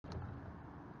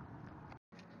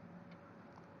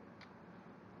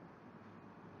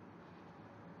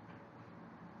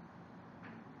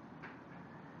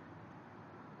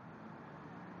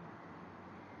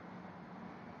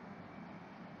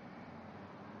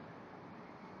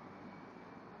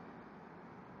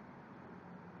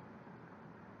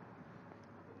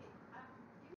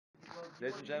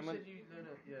Ladies and gentlemen,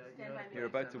 you're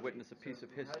about to witness a piece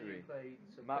of history.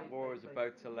 Matt War is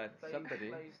about to let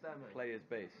somebody play his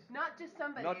bass. Not just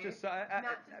somebody. Not just I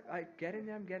getting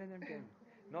there. I'm getting.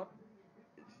 Not.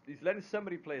 He's letting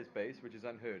somebody play his bass, which is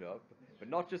unheard of, but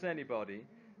not just anybody.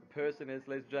 The person is,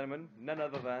 ladies and gentlemen, none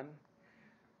other than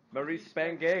Maurice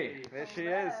Bengay. There she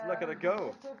is. Look at her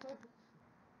go.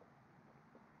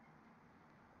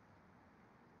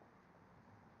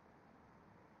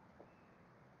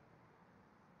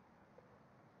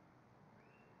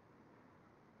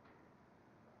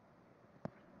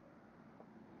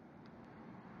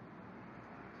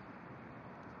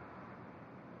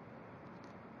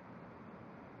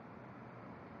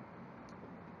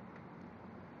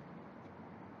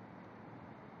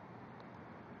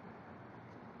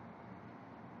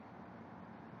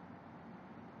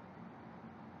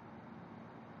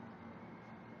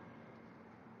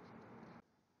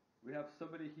 We have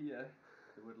somebody here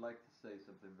that would like to say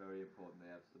something very important. They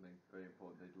have something very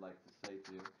important they'd like to say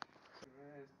to you.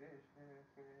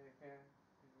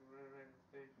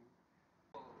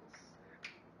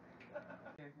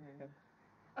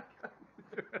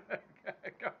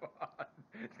 Come on.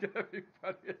 It's gonna be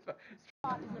funny as well.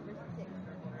 Spot is number 6.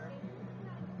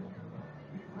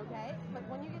 Okay, but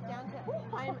when you get down to,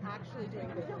 I'm actually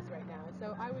doing business right now,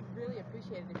 so I would really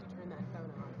appreciate it if you turn that phone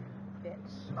off,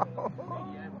 bitch. Oh,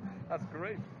 that's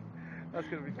great. That's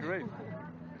gonna be great.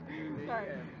 Sorry.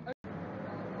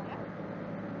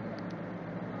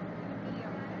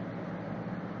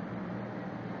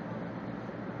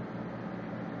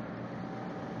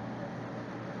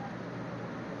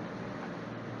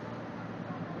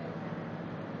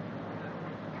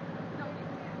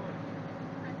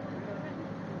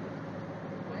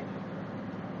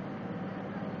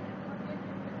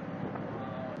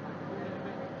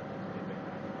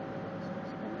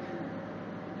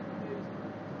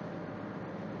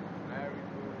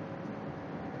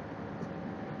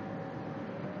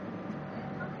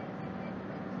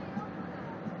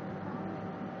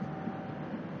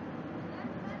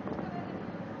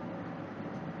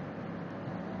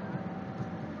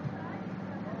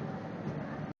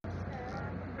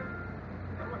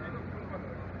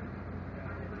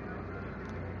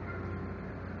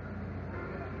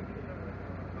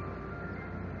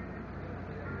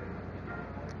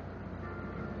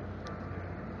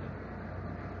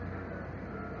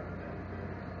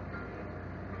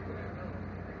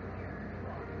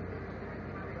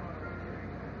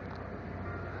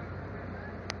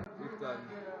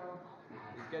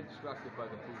 You get distracted by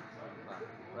the booths.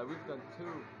 Right, we've done 2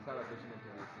 television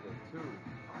interviews today. 2.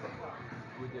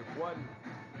 We did 1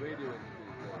 radio interview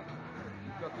today.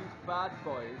 We've got these bad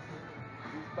boys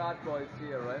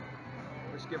here, right,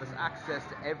 which give us access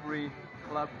to every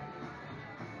club,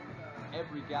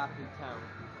 every gap in town.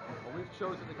 And we've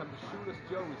chosen to come to Shoeless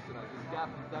Joe's tonight, this gap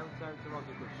in downtown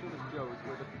Toronto called Shoeless Joe's,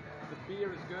 where the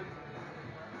beer is good,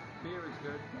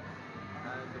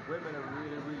 and the women are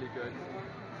really, really good.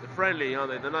 They're friendly,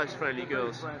 aren't they? They're nice, friendly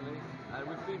girls. Friendly. And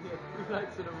we've been here 3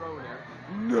 nights in a row now.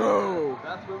 No!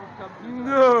 That's where we've come to.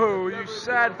 No, you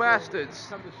sad bastards!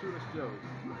 Come to Shoeless Joe's.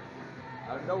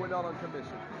 No, we're not on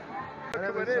commission. And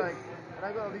I was like, and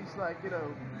I got all these all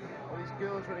these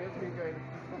girls running up to me and going,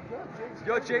 "Oh God, James!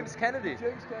 You're James Kennedy.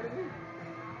 James Kennedy?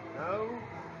 No,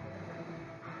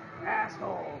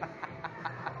 asshole!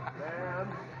 Man,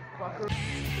 fucker."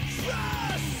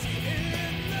 Trust in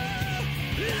the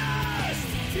lost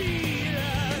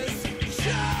tears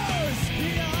shows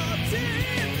beyond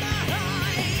in the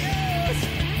highest.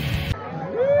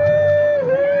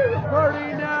 Woo! Party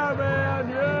now, man!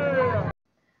 Yeah!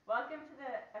 Welcome to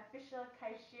the official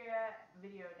Kyshera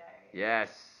video diary. Yes.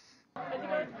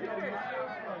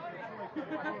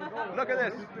 Look at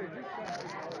this.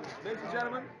 Ladies and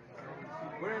gentlemen,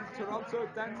 we're in Toronto,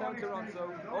 downtown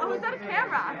Toronto. Oh, is that a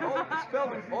camera? It's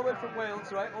filming all the way from Wales,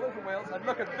 right? All the way from Wales. And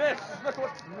look at this.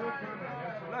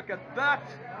 Look at that.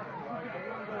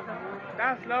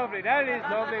 That's lovely. That is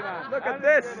lovely, man. Look at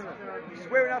this. She's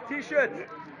wearing our t-shirt.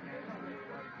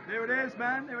 There it is,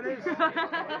 man. There it is.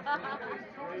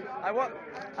 And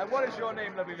what is your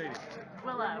name, lovely lady?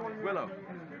 Willow.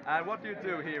 And what do you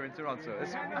do here in Toronto?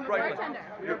 It's bright.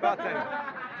 You're a bartender.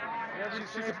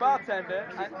 She's a bartender,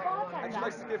 and she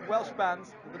likes to give Welsh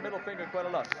bands the middle finger quite a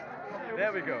lot.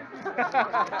 There we go. A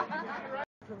DUI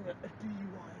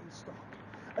in stock.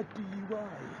 A DUI.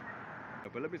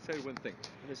 But let me tell you one thing.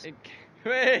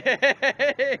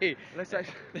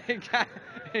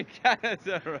 In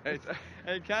Canada, right?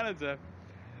 In Canada,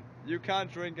 you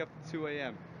can't drink up to 2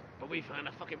 a.m. But we found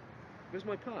a fucking... Where's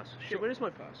my pass? Shit, where is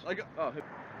my pass? Oh,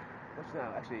 what's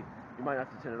now? Actually, you might have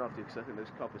to turn it off because I think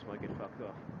those coppers might get fucked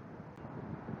off.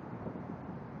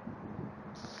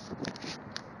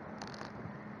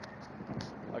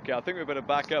 Okay, I think we better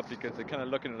back up because they're kind of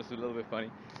looking at us a little bit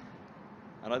funny.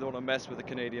 And I don't want to mess with the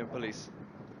Canadian police.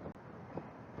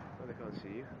 Well, they can't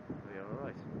see you. You're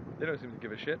alright. They don't seem to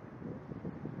give a shit.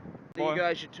 I think you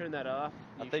guys should turn that off.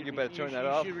 I think you better turn that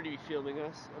off. You should really be filming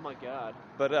us. Oh my god.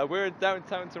 But we're in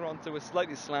downtown Toronto. We're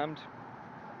slightly slammed.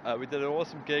 We did an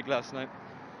awesome gig last night.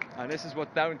 And this is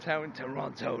what downtown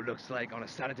Toronto looks like on a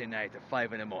Saturday night at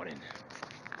 5 in the morning.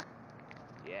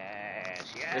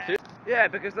 Yes, yes. Yeah,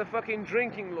 because the fucking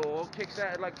drinking law kicks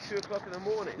out at like 2 o'clock in the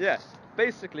morning. Yeah,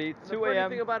 basically 2 a.m. The funny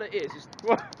thing about it is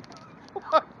What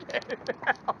the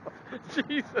hell?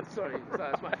 Jesus. Sorry,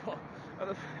 that's my fault.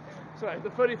 Sorry,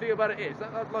 the funny thing about it is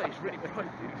that light is really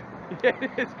bright, dude. Yeah,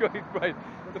 it is quite bright.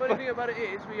 The funny thing about it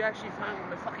is we actually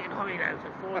found the fucking hideout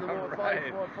at 4 in the morning.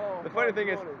 Right. 5 The funny thing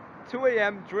is, 2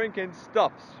 a.m. drinking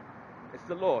stops. It's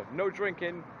the law. No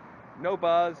drinking, no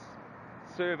bars,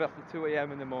 serve after 2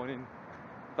 a.m. in the morning.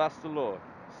 That's the law.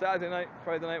 Saturday night,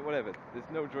 Friday night, whatever. There's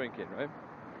no drinking, right?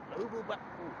 Global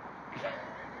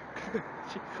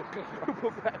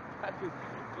Global backpackers.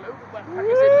 Global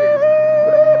backpackers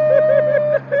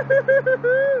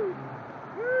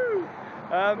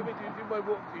Let me do my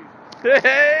walk, dude.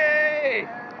 Hey!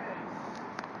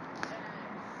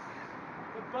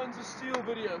 The Buns of Steel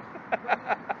video.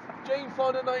 Jane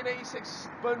Fonda 1986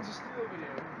 Buns of Steel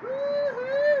video.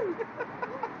 Woohoo!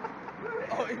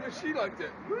 Oh, even she liked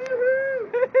it. Woohoo!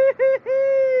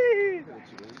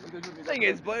 Thing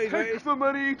is, boys, Take the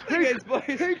money.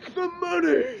 Take the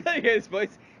money. Thing is,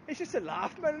 boys, it's just a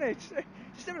laugh, man. It's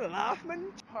just having a laugh,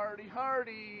 man. Hardy,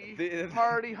 hardy. The-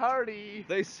 Hardy, hardy.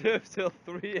 They serve till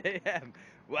 3 a.m.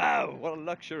 Wow, what a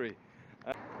luxury.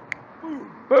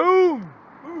 Boom. Boom!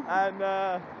 And,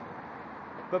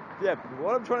 but yeah,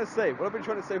 what I've been trying to say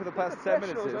for the past 10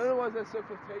 minutes is, I don't know why they're so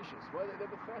flirtatious. Why they're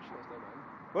professionals, though, man.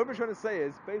 what I've been trying to say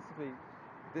is, basically,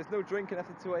 there's no drinking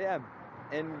after 2 a.m.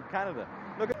 in Canada.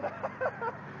 Look at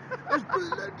those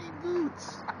bloody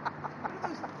boots. Look at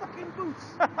those fucking boots.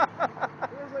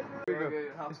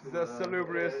 This is a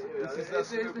salubrious.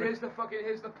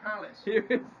 Here's the palace. Here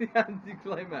is the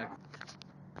anticlimax.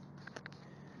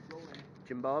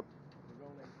 Jim Bob.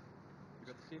 You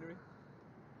got the scenery?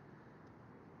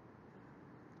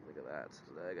 Look at that.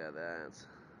 Look at that.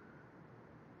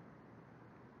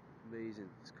 Amazing.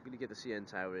 Let's quickly get the CN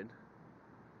Tower in.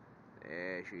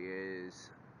 There she is.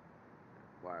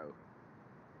 Wow.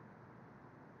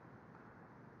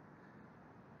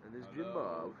 And there's Jim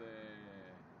Bob.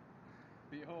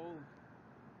 Behold.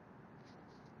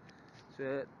 It's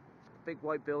a big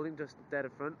white building just dead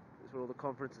at front. It's where all the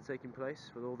conferences are taking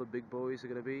place, where all the big boys are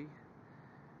going to be.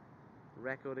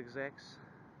 Record execs,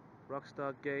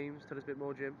 Rockstar Games. Tell us a bit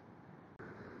more, Jim.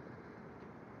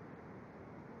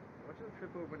 Watch them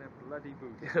trip over in their bloody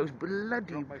boots. Those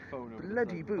bloody, Drop my phone over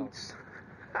bloody the boots.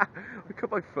 I got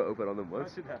my foot open on them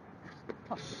once. Imagine that.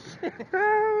 Oh shit.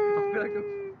 I'll be like the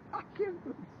fucking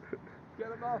boots. Get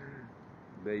them off.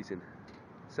 Amazing.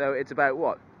 So it's about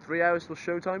what? 3 hours till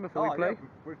showtime before we play? Yeah,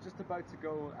 we're just about to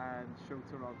go and show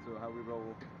Toronto how we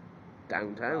roll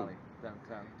Downtown.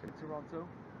 Downtown in Toronto.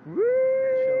 Woo!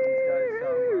 Show these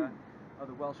guys how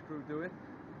the Welsh crew do it,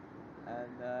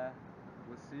 and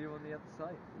we'll see you on the other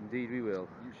side. Indeed we will.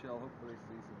 You shall hopefully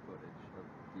see some footage of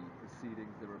the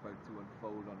proceedings that are about to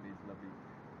unfold on these lovely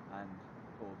and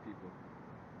poor people.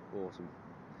 Awesome.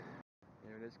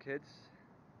 Here it is, kids.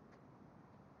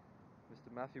 Mr.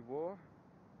 Matthew War.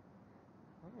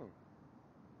 Oh.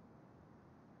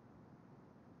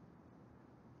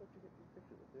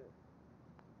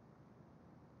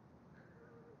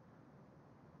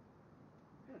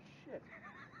 Oh shit.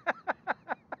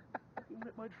 You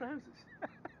ripped my trousers.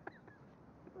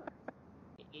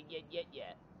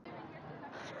 Yeah.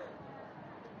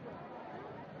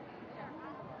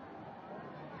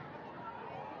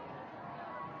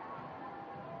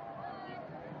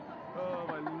 Oh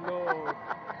my lord.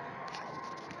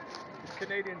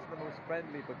 Canadians are the most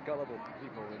friendly but gullible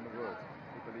people in the world.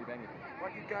 They believe anything.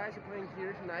 What you guys are playing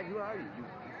here tonight? Who are you? You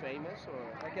famous or?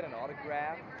 Can I get an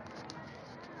autograph?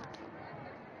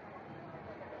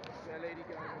 Yeah, Lady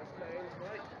Gaga's playing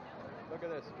tonight. Look at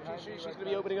this. She's going to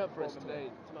be opening up for us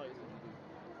tonight.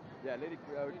 Yeah, Lady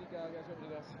Gaga's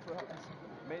opening us for us.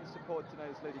 Main support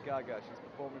tonight is Lady Gaga. She's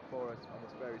performing for us on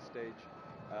this very stage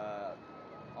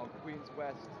on Queen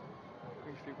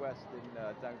Street West in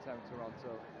downtown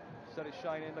Toronto. Sun is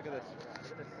shining. Look at this.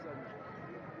 Look at this sun.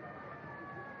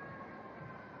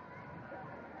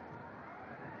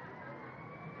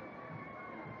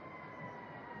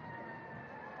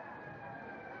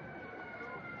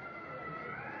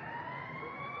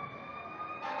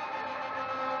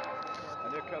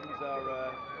 And here comes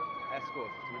our escort,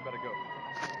 so we better go.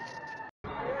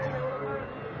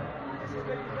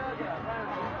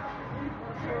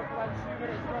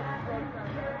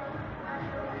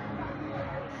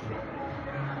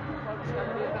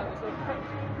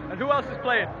 And who else is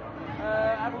playing?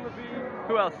 Avril Lavigne.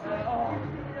 Who else?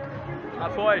 My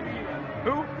boy.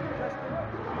 Who?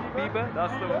 Bieber.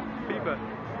 That's the one. Bieber.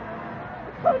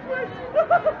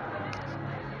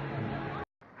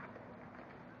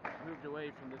 Moved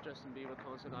away from the Justin Bieber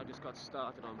concert I just got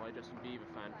started on by a Justin Bieber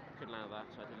fan. Couldn't allow that,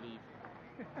 so I had to leave.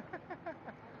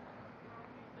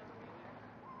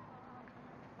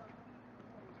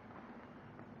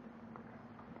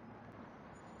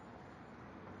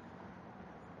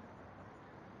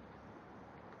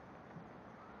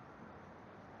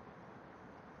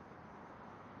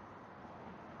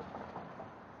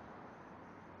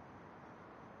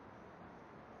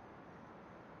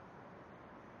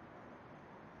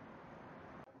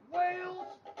 Wales!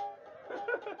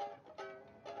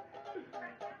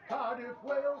 Cardiff,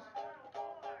 Wales!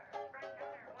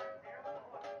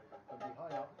 Could be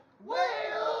high up.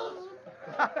 Wales!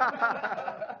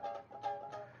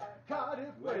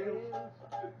 Cardiff, Wales!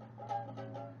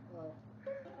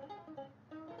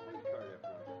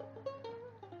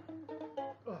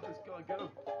 Oh, this guy go.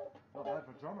 Not bad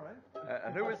for a drummer, eh?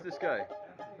 And who is this guy? You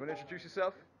want to introduce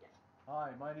yourself?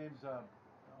 Hi, my name's John.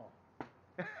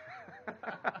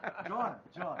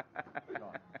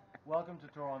 Welcome to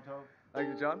Toronto. Thank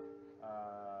you, John.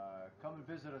 Come and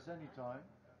visit us anytime.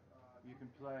 You can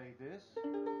play this,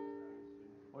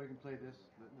 or you can play this.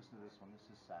 Listen to this one. This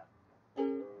is sad.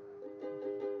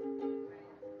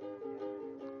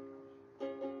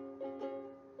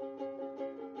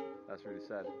 That's really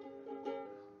sad.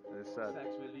 It is sad.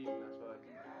 Sex, we're leaving, that's why.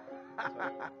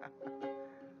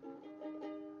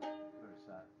 Very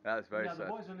sad. That is very Now sad.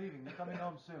 the boys are leaving. They're coming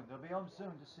home soon. They'll be home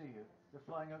soon to see you. They're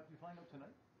flying out. You flying out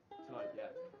tonight? Tonight,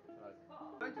 yeah. Tonight.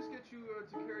 Can I just get you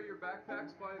to carry your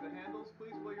backpacks by the handles,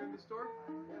 please, while you're in the store?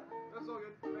 That's all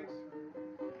good. Thanks.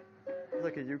 It's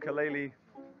like a ukulele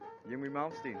Yumi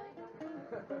Malmsteen.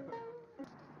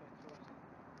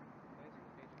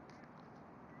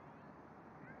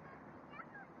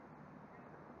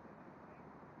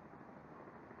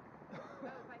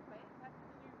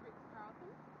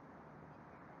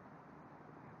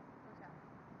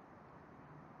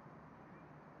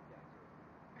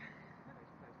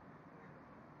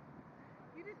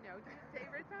 You didn't know? Did it say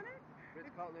Ritz on it?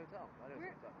 Ritz-Carlton Hotel. I know Where-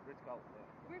 it's Ritz-Carlton, yeah.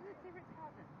 Where did it say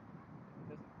Ritz-Carlton?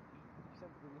 You said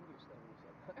it in English there when you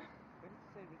said that. Where did it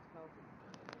say Ritz-Carlton?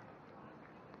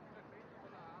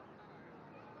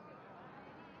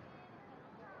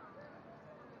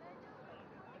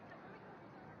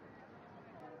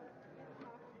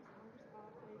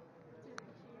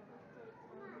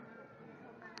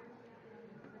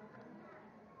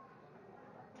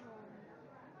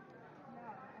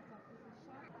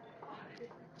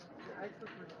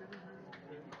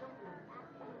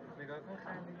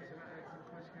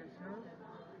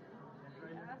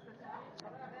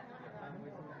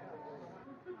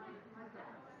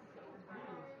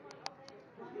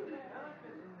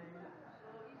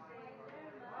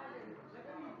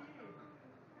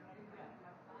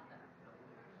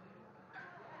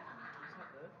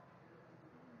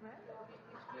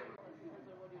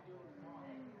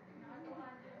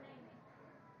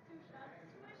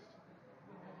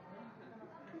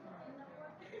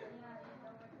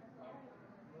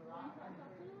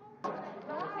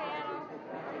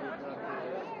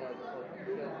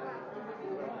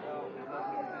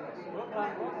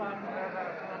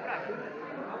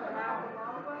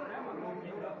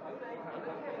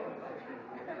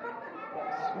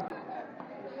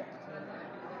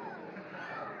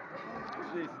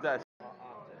 Jesus.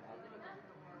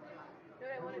 No,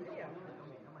 I want a video.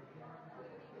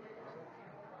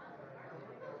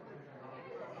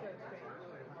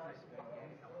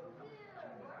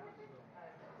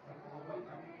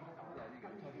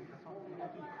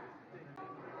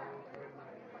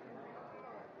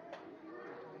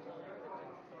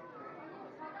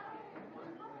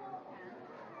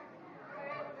 So strange.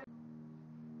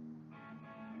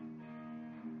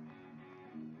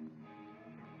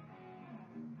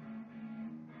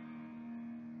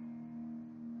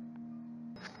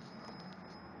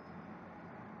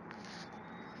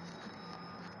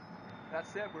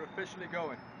 That's it, we're officially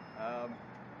going.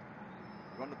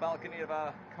 We're on the balcony of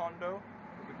our condo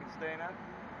that we've been staying at,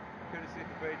 courtesy of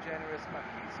the very generous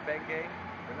Spenge.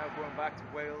 We're now going back to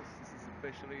Wales. This is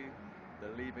officially the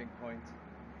leaving point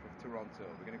of Toronto.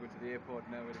 We're going to go to the airport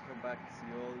now. We're going to come back to see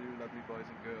all you lovely boys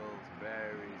and girls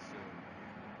very soon.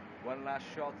 One last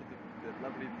shot of the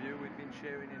lovely view we've been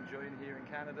sharing and enjoying here in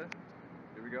Canada.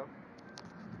 Here we go.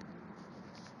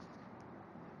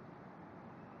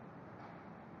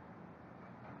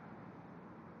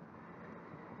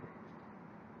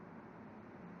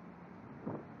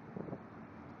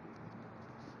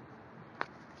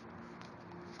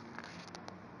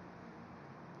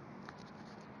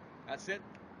 That's it.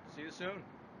 See you soon.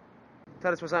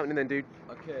 Tell us what's happening then, dude.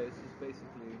 Okay, this is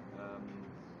basically,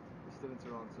 we're still in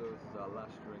Toronto. This is our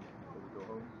last drink before we go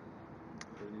home.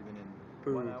 We're leaving in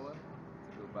Boo. 1 hour to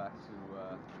go back to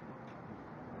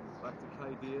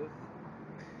Kyshera.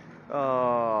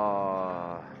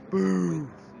 Ah, boo.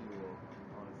 To see you all,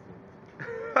 honestly.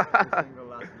 Every single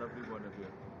last lovely one of you.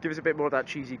 Give us a bit more of that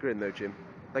cheesy grin, though, Jim.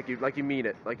 Like you mean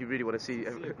it. Like you really want to see. See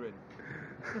a grin.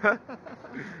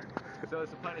 So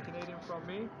it's a pint of Canadian from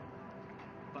me.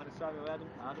 A pint of Sam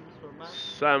Adams from Matt.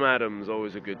 Sam Adams,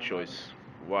 always a good choice.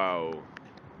 Wow.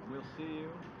 We'll see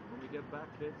you when we get back,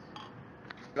 kids.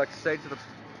 I'd like to say to the.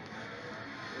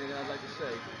 Anything I'd like to say?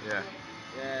 Yeah.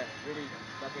 Yeah, really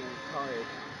fucking tired.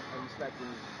 I haven't slept in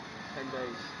 10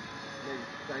 days. Maybe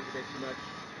drank a bit too much.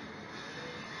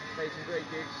 Played some great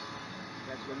gigs.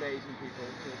 Met some amazing people.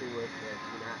 Couldn't be worse. It's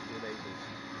been absolutely amazing.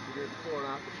 We did a before and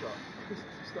after shot. We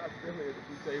started filming it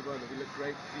from day one. We looked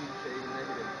great, clean shaven and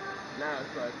everything. Now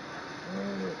it's like,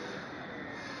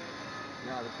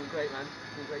 no, it's been great, man.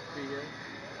 It's been great to be here.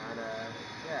 And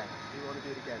yeah, we want to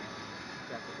do it again.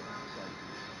 Definitely. So,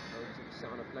 we're going to sit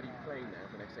on a bloody plane now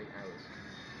for the next 8 hours.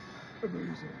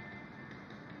 Amazing.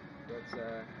 But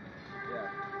yeah,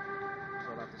 that's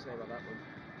all I have to say about that one.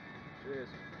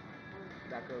 Cheers.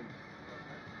 Back home.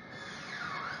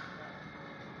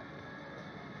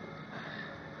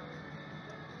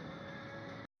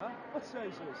 What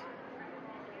size is?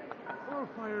 We're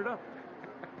fired up.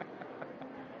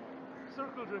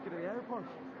 Circle drink at the airport.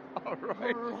 All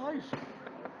right. Right.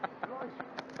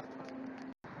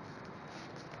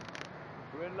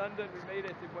 We're in London. We made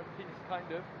it in one piece,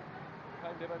 kind of. I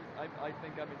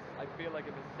feel like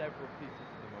I'm in several pieces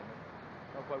at the moment.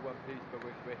 Not quite one piece, but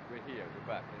we're here. We're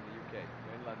back in the UK.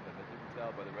 We're in London, as you can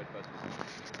tell by the red buttons.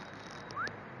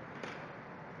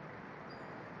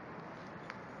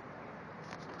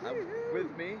 And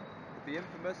with me, the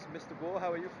infamous Mr. War.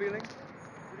 How are you feeling?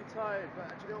 Pretty tired, but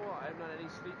do you know what? I haven't had any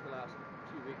sleep the last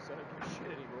 2 weeks, so I don't give a shit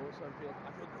anymore. So I feel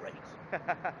great.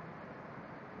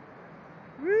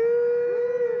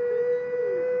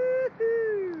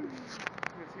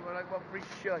 You see what free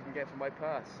shit I can get for my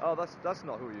pass. Oh, that's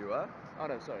not who you are. Oh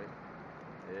no, sorry.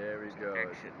 There he goes.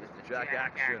 Action, Mr. Jack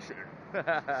Action.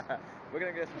 We're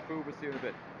gonna get some food. We'll see you in a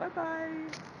bit. Bye bye.